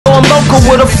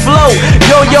with a flow,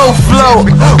 yo flow.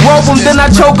 Rope them, then I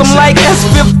choke them like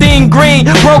S15 green.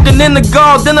 Broken in the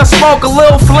guard, then I smoke a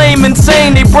little flame.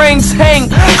 Insane, they brains hang,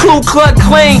 Ku Klux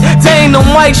Klan. They ain't no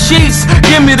white sheets,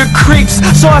 give me the creeps.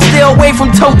 So I stay away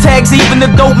from toe tags, even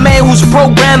the dope man who's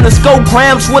programmed to scope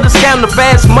grams with a scam to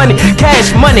fast money,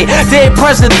 cash money. Dead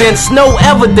presidents, no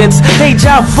evidence,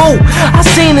 deja vu. I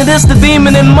seen it, it's the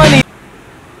demon in money.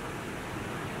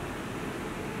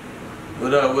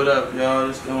 What up, y'all?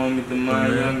 It's the homie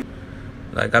Damond Young.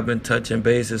 Like, I've been touching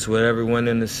bases with everyone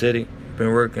in the city.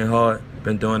 Been working hard,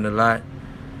 been doing a lot.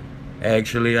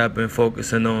 Actually, I've been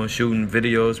focusing on shooting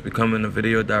videos, becoming a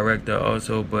video director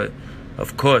also. But,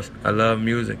 of course, I love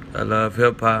music. I love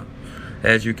hip-hop.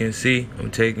 As you can see,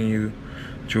 I'm taking you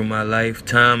through my life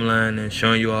timeline and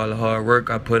showing you all the hard work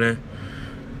I put in.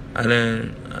 I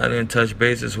didn't touch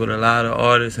bases with a lot of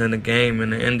artists in the game, in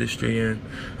the industry, and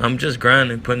I'm just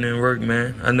grinding, putting in work,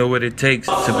 man. I know what it takes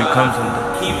to become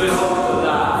something. Keep it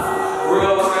alive.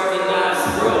 Real recognize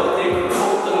real. They can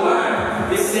hold the line.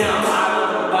 They sound out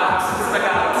of the box. I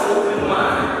got an open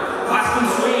mind. Watch them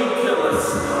dream killers.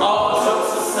 All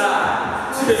jokes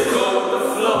aside. Just go with the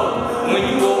flow when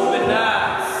you open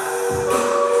eyes.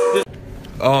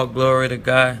 All glory to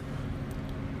God.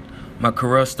 My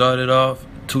career started off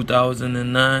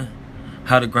 2009,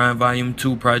 How to Grind Volume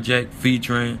 2 project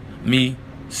featuring me,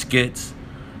 skits,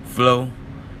 flow,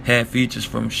 had features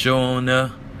from show on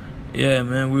there. Yeah,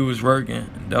 man, we was working.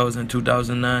 That was in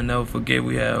 2009. Never forget,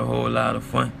 we had a whole lot of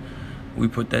fun. We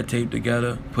put that tape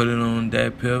together, put it on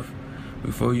that piff.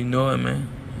 Before you know it, man,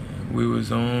 we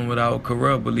was on with our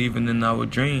career, believing in our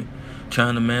dream,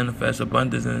 trying to manifest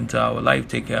abundance into our life,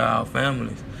 take care of our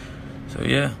families. So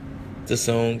yeah, the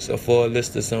songs, a full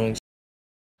list of songs.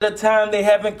 The time they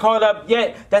haven't caught up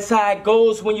yet. That's how it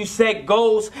goes when you set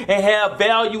goals and have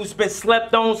values been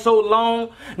slept on so long.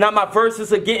 Now my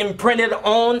verses are getting printed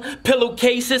on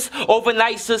pillowcases.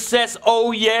 Overnight success,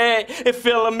 oh yeah, it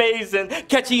feel amazing.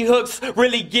 Catchy hooks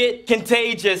really get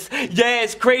contagious. Yeah,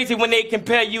 it's crazy when they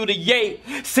compare you to Ye.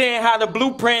 Saying how the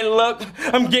blueprint look,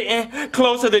 I'm getting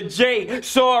closer to Jay.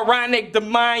 So ironic,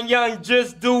 Damond Young,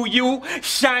 just do you.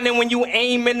 Shining when you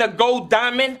aim in the gold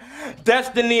diamond.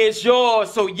 Destiny is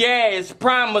yours, so yeah, it's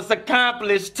promise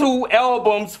accomplished. 2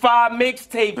 albums, 5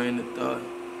 mixtapes. Train of thought.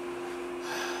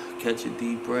 Catch your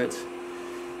deep breaths.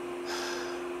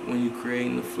 When you're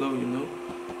creating the flow, you know.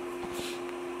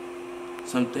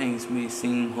 Some things may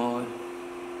seem hard,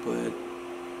 but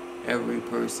every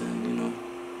person, you know,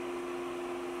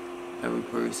 every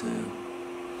person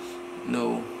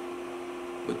know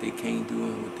what they can't do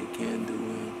and what they can do.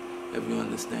 And if you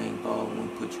understand God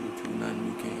won't put you through nothing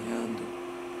you can't handle,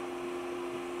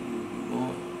 you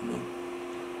want,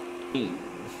 you know.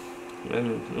 Let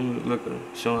me look at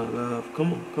showing love.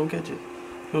 Come on, come catch it.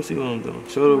 Come see what I'm doing.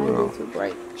 Show the world. Too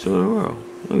bright. Show the world.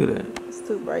 Look at that. It's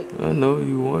too bright. I know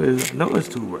you want it. I know it's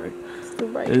too bright. It's too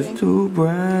bright. It's too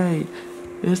bright.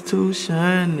 It's too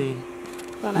shiny.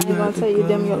 But I ain't gonna tell you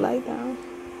dim your light down.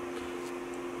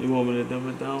 You want me to dim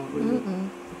it down for you?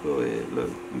 Go ahead,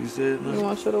 look, you said nothing? You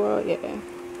want to show the world? Yeah.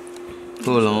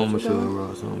 Hold on, I'm going to show the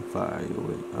world something fire.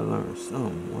 Wait, I learned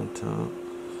something one time.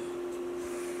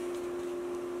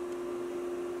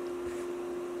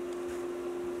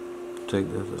 Check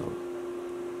this out.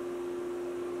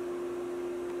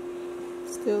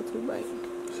 Still too bright.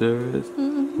 Serious?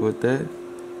 With that?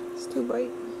 It's too bright.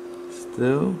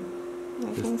 Still?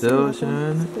 It's still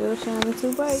shining? Still shining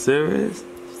too bright. Serious?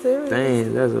 Serious.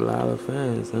 Dang, that's a lot of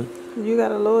fans, huh? You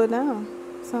gotta lower it down.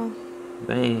 So.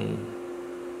 Dang.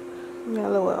 You gotta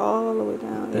lower it all the way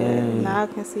down. Dang. Yeah, now I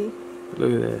can see.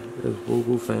 Look at that. That's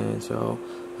Boo fans, y'all.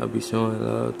 I'll be showing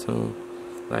love to them.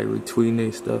 Like retweeting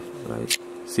their stuff. Like,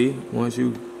 see, once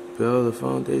you build a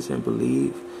foundation,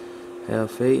 believe, have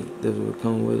faith, that's what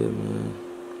come with it, man.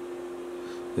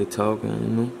 They talking, you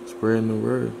know, spreading the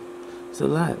word. It's a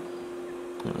lot.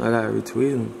 I gotta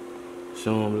retweet them.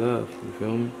 Show them love, you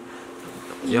feel me?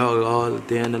 Y'all all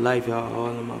day in the life, y'all all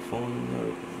on my phone and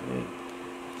everything,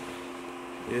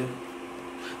 yeah. Yeah.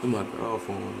 It's my girl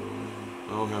phone,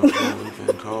 though. I don't have a phone, you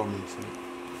can't call me, so.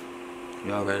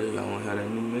 Y'all ready? Y'all wanna have that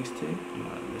new mixtape? You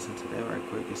wanna listen to that right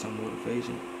quick, get some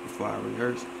motivation before I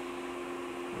rehearse.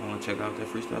 Y'all wanna check out that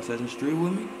freestyle session street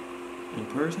with me? In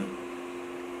person?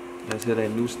 Let's hear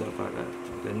that new stuff I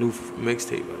got. That new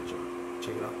mixtape I got, y'all.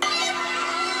 Check it out.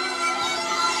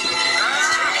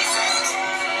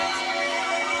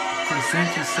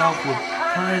 Present yourself with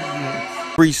presence.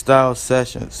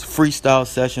 Freestyle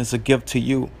sessions a gift to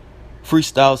you.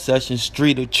 Freestyle sessions,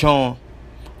 street of charm.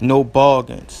 No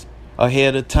bargains.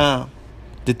 Ahead of time.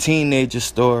 The teenager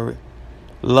story.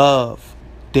 Love.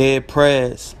 Dead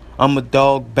prayers. I'm a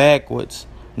dog backwards.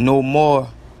 No more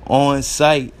on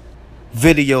site.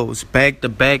 Videos back to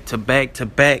back to back to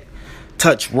back.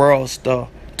 Touch World Star.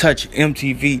 Touch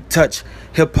MTV. Touch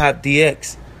Hip Hop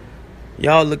DX.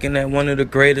 Y'all looking at one of the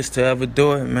greatest to ever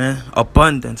do it, man.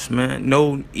 Abundance, man.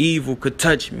 No evil could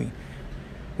touch me.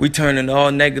 We turning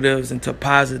all negatives into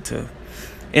positive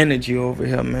energy over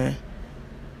here, man.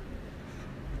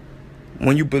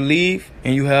 When you believe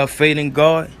and you have faith in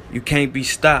God, you can't be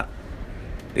stopped.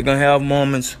 You're going to have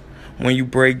moments when you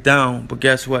break down, but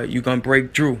guess what? You're going to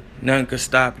break through. Nothing can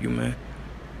stop you, man.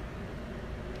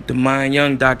 The Damond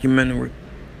Young documentary.